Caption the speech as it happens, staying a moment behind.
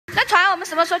那我们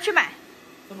什么时候去买？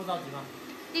这么着急吗？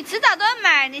你迟早都要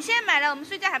买，你现在买了，我们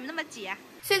睡觉还没那么挤啊。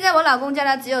现在我老公家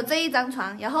呢只有这一张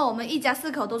床，然后我们一家4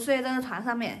口都睡在这个床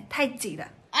上面，太挤了。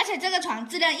而且这个床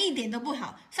质量一点都不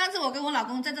好，上次我跟我老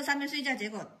公在这上面睡觉，结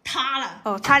果塌了。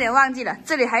哦，差点忘记了，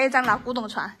这里还有一张老古董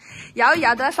床，摇一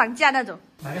摇都要散架那种。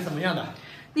买个什么样的？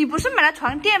你不是买了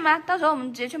床垫吗？到时候我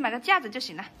们直接去买个架子就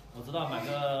行了。我知道，买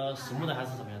个实木的还是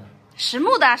什么样的？实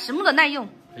木的耐用。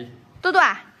可以。多多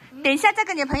啊，等一下再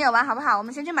跟你朋友玩好不好？我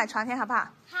们先去买床垫好不好？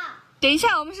好。等一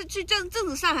下我们是去镇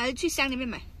子上还是去乡里面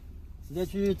买？直接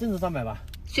去镇子上买吧。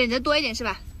选择多一点是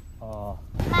吧？哦。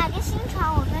买个新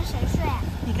床，我跟谁睡啊？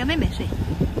你跟妹妹睡。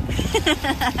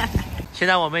现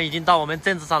在我们已经到我们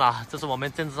镇子上了，这是我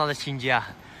们镇子上的新街啊。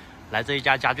来这一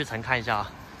家家具城看一下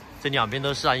啊，这两边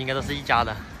都是啊，应该都是一家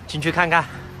的。进去看看。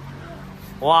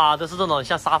哇，都是这种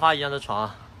像沙发一样的床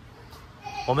啊。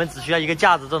我们只需要一个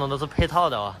架子，这种都是配套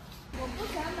的啊。我不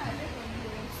想买那种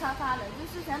有沙发的，就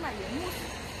是想买原木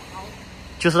头。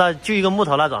就是那就一个木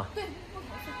头那种。对，木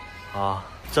头是。啊，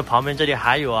这旁边这里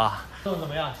还有啊。这种怎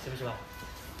么样？喜不喜欢？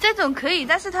这种可以，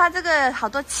但是它这个好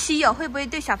多漆哦，会不会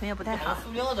对小朋友不太好？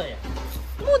塑料的耶。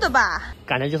木的吧？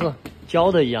感觉就是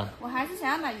胶的一样。我还是想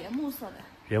要买原木色的。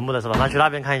原木的是吧？那去那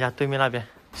边看一下，对面那边。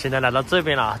现在来到这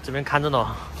边了，这边看这种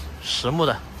实木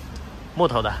的、木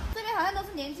头的。这边好像都是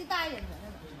年纪大一点的那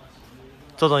种。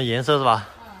这种颜色是吧？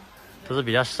都是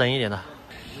比较深一点的。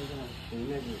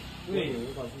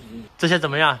这些怎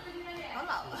么样？好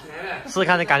老啊！是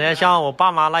看着感觉像我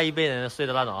爸妈那一辈人睡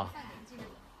的那种啊。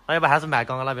那要不还是买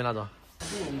刚刚那边那种？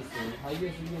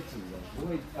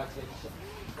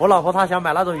我老婆她想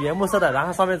买那种原木色的，然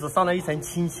后上面只上了一层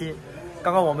清漆。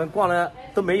刚刚我们逛了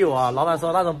都没有啊，老板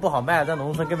说那种不好卖，在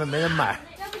农村根本没人买。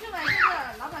要不就买这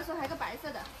个，老板说还有个白色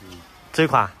的。这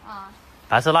款啊，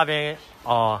白色那边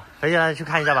哦，可以去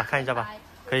看一下吧，看一下吧，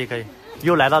可以。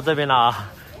又来到这边了啊！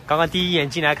刚刚第一眼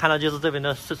进来看到就是这边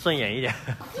的顺眼一点。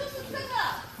就是这个。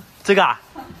这个啊？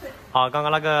好，刚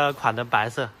刚那个款的白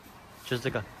色，就是这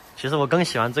个。其实我更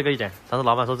喜欢这个一点，但是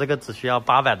老板说这个只需要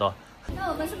800多。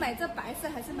那我们是买这白色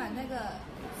还是买那个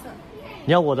色？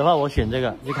你要我的话，我选这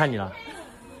个，就看你了。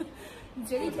你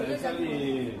决定选这个。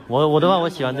我的话，我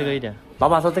喜欢这个一点。老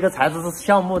板说这个材质是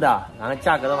橡木的，然后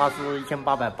价格的话是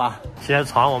1880。现在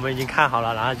床我们已经看好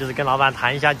了，然后就是跟老板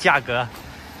谈一下价格。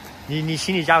你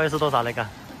心理价位是多少那个？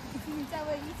心理价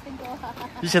位1000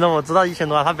多。1000多，我知道1000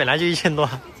多，它本来就1000多。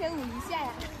1500以下呀。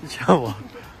1500，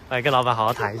来跟老板好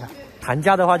好谈一下。谈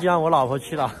价的话就让我老婆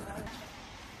去了。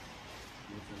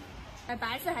买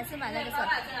白色还是买那个色？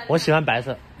我喜欢白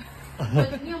色。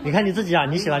你看你自己啊，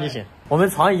你喜欢就行。我们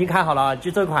床已经看好了，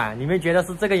就这款，你们觉得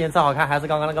是这个颜色好看，还是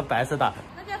刚刚那个白色的？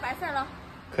那就要白色了。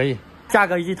可以，价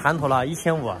格已经谈妥了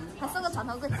，1500。还送个床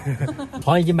头柜。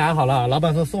床已经买好了，老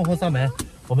板说送货上门，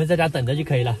我们在家等着就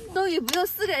可以了。终于不用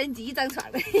4个人挤一张床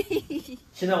了。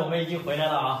现在我们已经回来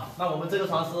了啊，那我们这个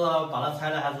床是把它拆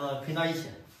了还是拼到一起？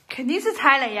肯定是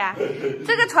拆了呀，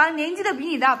这个床年纪都比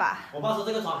你大吧？我爸说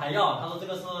这个床还要，他说这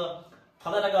个是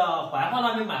他在那个怀化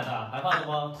那边买的，怀化什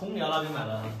么通辽那边买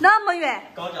的。那么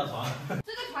远？高脚床。这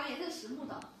个床也是实木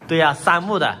的。对呀，3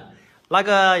木的，那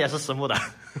个也是实木的。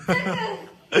这个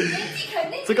年纪肯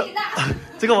定比你大。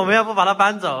这个我们要不把它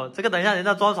搬走，这个等一下人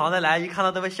家装床的来一看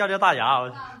到都会笑掉大牙。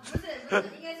啊，不是，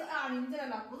应该说啊，你们这个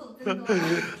老古董真多。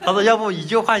他说要不以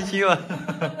旧换新吧。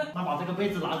那把这个被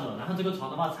子拿走，然后这个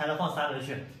床的话拆了放3人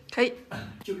去。可以。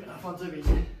就给它放这边去。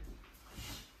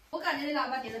我感觉你老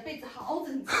爸叠的被子好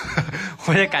整齐。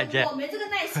我也感觉。我没这个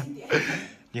耐心叠。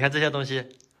你看这些东西，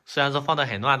虽然说放的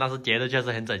很乱，但是叠的确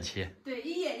实很整齐。对，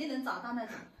一眼就能找到那种。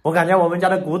我感觉我们家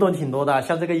的古董挺多的，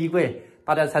像这个衣柜，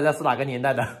大家猜猜是哪个年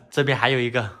代的？这边还有一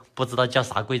个不知道叫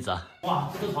啥柜子啊。哇，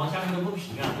这个床下面都不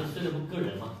平啊，这睡得不够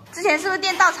人吗？之前是不是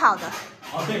垫稻草的？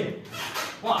哦对。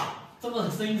哇，这么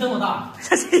声音这么大。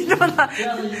这声音这么大。这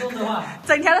要是一动的话，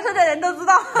整条的睡的人都知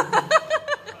道。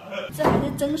这还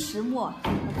是真实木，好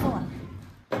重啊！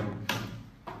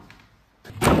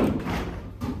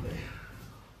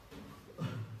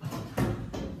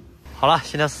好了，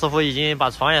现在师傅已经把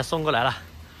床也送过来了。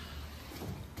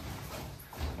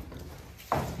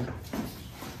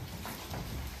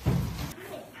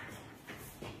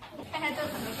看看这个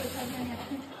会穿漂亮，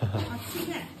好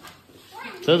轻啊！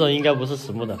这种应该不是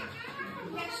实木的。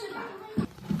应该是吧？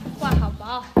哇，好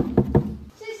薄！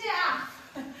谢谢啊！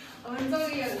我们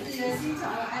终于有自己的新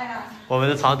床了，哎呀！我们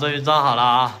的床终于装好了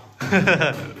啊！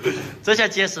这下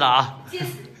结实了啊！结实，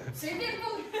随便弄。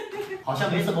好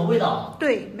像没什么味道。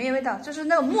对，没有味道，就是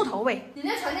那种木头味。你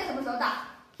那床垫什么时候到？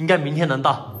应该明天能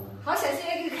到。好小心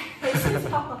那个开心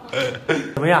床。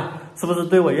怎么样？是不是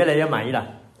对我越来越满意了？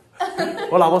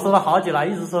我老婆说了好久了，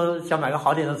一直说想买个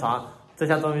好点的床，这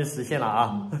下终于实现了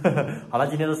啊！好了，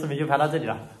今天的视频就拍到这里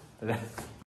了，拜拜。